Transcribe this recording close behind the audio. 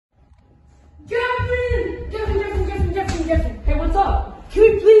Jeffin. Hey, what's up? Can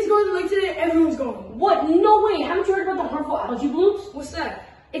we please go to the lake today? Everyone's going. What? No way. Haven't you heard about the harmful algae blooms? What's that?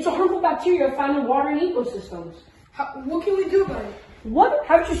 It's a harmful bacteria found in water and ecosystems. What can we do about it? What?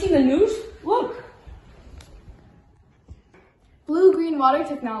 Haven't you seen the news? Look. Blue-green water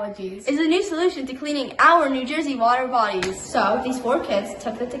technologies is a new solution to cleaning our New Jersey water bodies. So these 4 kids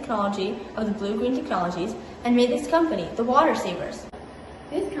took the technology of the blue-green technologies and made this company, the Water Savers.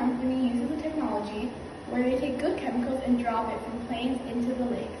 This company uses a technology where they take good chemicals and drop it from planes into the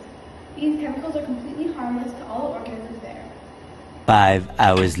lakes. These chemicals are completely harmless to all organisms there. 5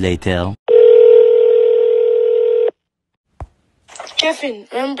 hours later. Jeffin,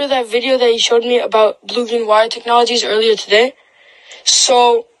 remember that video that you showed me about blue-green water technologies earlier today?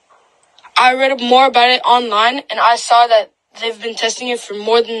 So I read more about it online, and I saw that they've been testing it for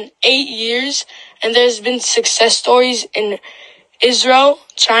more than 8 years, and there's been success stories in Israel,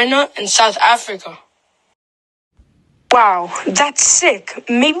 China, and South Africa. Wow, that's sick.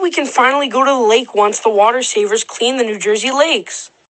 Maybe we can finally go to the lake once the Water Savers clean the New Jersey lakes.